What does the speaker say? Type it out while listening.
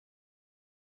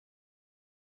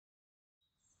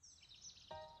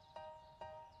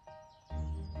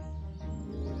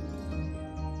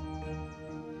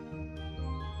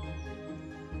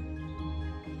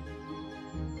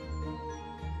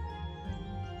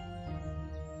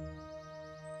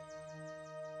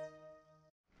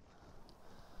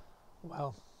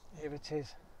Well, here it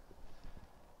is,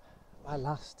 my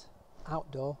last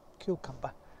outdoor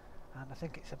cucumber, and I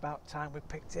think it's about time we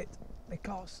picked it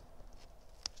because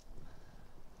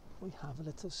we have a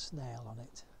little snail on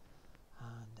it,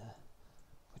 and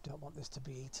we don't want this to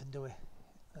be eaten, do we?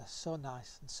 They're so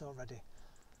nice and so ready,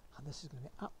 and this is going to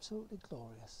be absolutely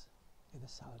glorious in a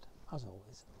salad, as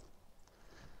always.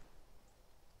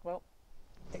 Well,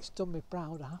 it's done me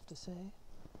proud, I have to say,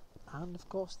 and of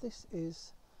course this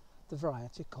is the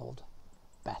variety called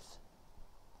Beth.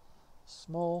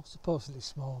 Small, supposedly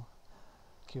small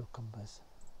cucumbers.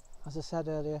 As I said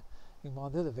earlier in one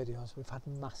of the other videos, we've had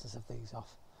masses of these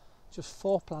off. Just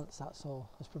 4 plants, that's all,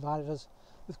 has provided us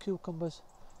with cucumbers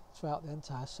throughout the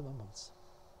entire summer months.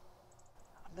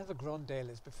 I've never grown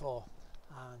dahlias before,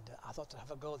 and I thought I'd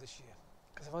have a go this year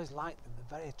because I've always liked them.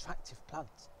 They're very attractive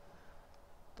plants.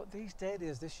 But these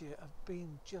dahlias this year have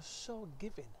been just so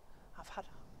giving. I've had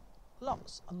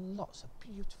lots and lots of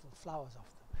beautiful flowers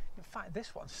off them. In fact,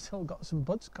 this one's still got some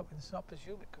buds coming, so I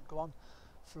presume it could go on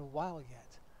for a while yet.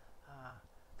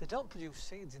 They don't produce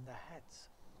seeds in their heads.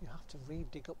 You have to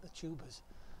re-dig up the tubers,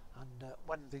 and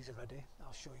when these are ready,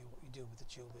 I'll show you what you do with the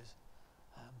tubers.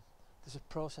 There's a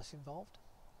process involved,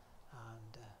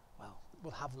 and well,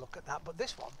 we'll have a look at that. But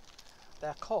this one,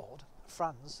 they're called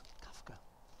Franz Kafka,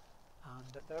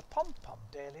 and they're a pom-pom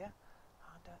dahlia.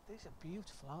 And these are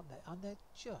beautiful, aren't they? And they're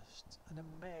just an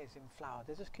amazing flower.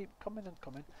 They just keep coming and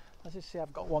coming. As you see,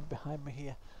 I've got one behind me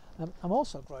here. I'm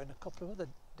also growing a couple of other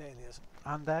dahlias,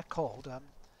 and they're called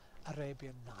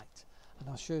Arabian Night. And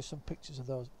I'll show you some pictures of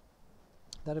those.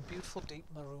 They're a beautiful deep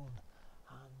maroon,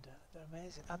 and they're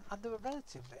amazing. And they were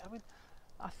relatively, I mean,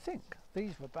 I think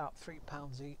these were about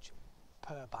 £3 each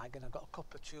per bag, and I got a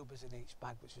couple of tubers in each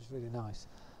bag, which was really nice.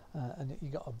 And you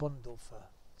got a bundle for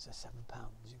say £7.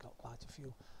 You got quite a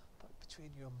few, but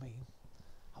between you and me,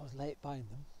 I was late buying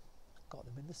them, got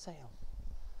them in the sale.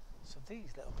 So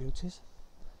these little beauties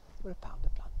were £1 a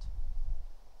plant.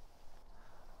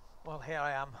 Well, here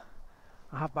I am.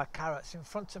 I have my carrots in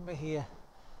front of me here,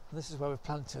 and this is where we've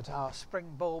planted our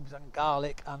spring bulbs and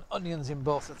garlic and onions in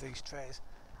both of these trays.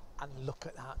 And look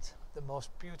at that, the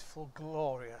most beautiful,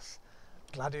 glorious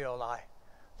gladioli.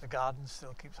 The garden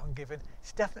still keeps on giving.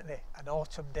 It's definitely an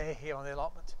autumn day here on the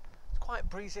allotment. It's quite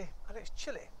breezy and it's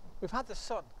chilly. We've had the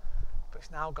sun, but it's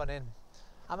now gone in.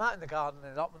 I'm out in the garden in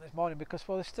the allotment this morning because,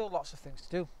 well, there's still lots of things to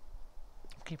do.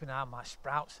 I'm keeping an eye on my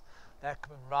sprouts. They're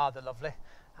coming rather lovely.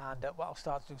 And what I'll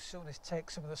start to do soon is take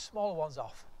some of the smaller ones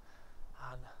off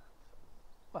and,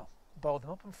 well, boil them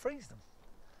up and freeze them.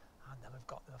 And then we've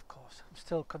got them, of course. I'm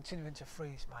still continuing to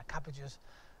freeze my cabbages,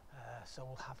 so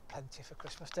we'll have plenty for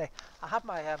Christmas Day. I have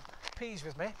my peas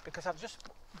with me because I've just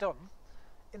done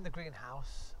in the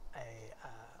greenhouse a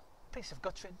piece of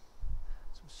guttering,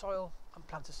 some soil, and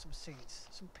planted some seeds,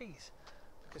 some peas,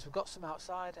 because we've got some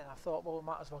outside, and I thought, well, we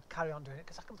might as well carry on doing it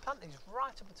because I can plant these right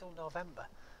up until November.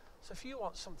 So if you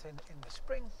want something in the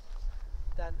spring,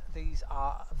 then these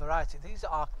are a variety. These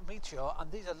are Meteor,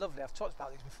 and these are lovely. I've talked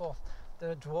about these before.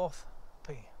 They're a dwarf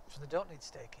pea, so they don't need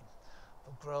staking.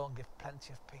 They'll grow and give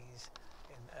plenty of peas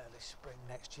in early spring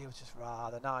next year, which is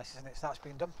rather nice, isn't it? So that's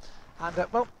been done. And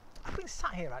well, I've been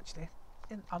sat here actually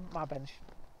on my bench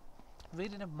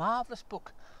reading a marvellous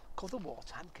book called The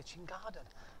Wartime Kitchen Garden,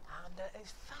 and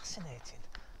it's fascinating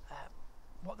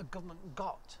what the government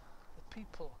got the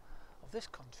people of this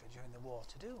country during the war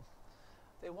to do.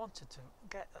 They wanted to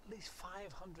get at least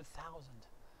 500,000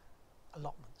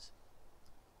 allotments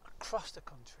across the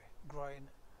country growing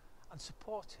and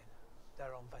supporting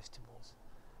their own vegetables,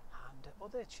 and well,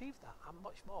 they achieved that and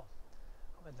much more.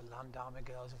 I mean, the Land Army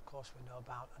girls, of course, we know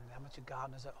about, and the amateur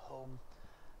gardeners at home,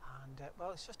 and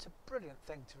well, it's just a brilliant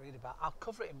thing to read about. I'll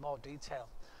cover it in more detail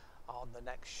on the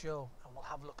next show, and we'll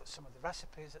have a look at some of the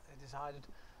recipes that they decided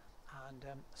and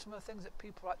some of the things that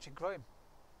people are actually growing.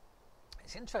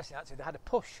 It's interesting actually, they had a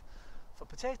push for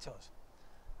potatoes,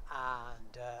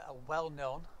 and a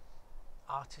well-known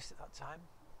artist at that time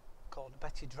called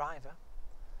Betty Driver,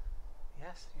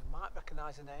 yes, you might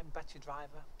recognise the name, Betty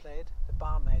Driver, played the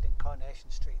barmaid in Coronation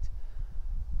Street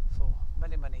for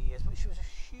many, many years, but she was a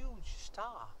huge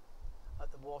star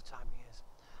at the wartime years,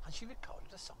 and she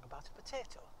recorded a song about a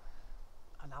potato,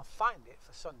 and I'll find it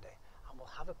for Sunday, and we'll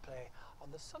have a play on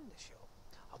the Sunday show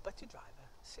of Betty Driver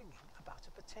singing about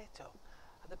a potato.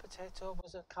 And the potato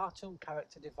was a cartoon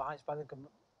character devised by the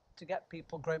government to get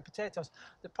people growing potatoes.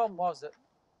 The problem was that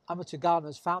amateur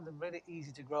gardeners found them really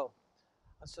easy to grow,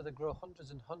 and so they grow hundreds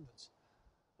and hundreds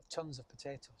of tons of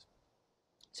potatoes,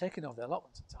 taking over their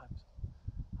allotments at times,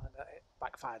 and it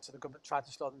backfired, so the government tried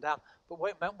to slow them down. But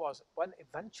what it meant was, when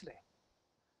eventually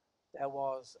there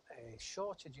was a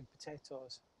shortage in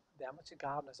potatoes, the amateur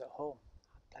gardeners at home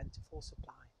had plentiful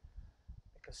supply,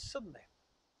 because suddenly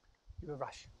you were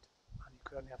rationed and you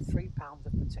could only have £3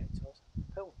 of potatoes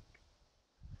per week.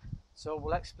 So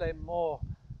we'll explain more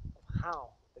of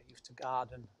how they used to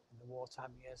garden in the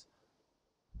wartime years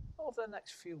over the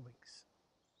next few weeks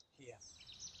here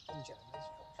in Jeremy's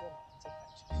Yorkshire Allotment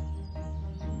Adventures.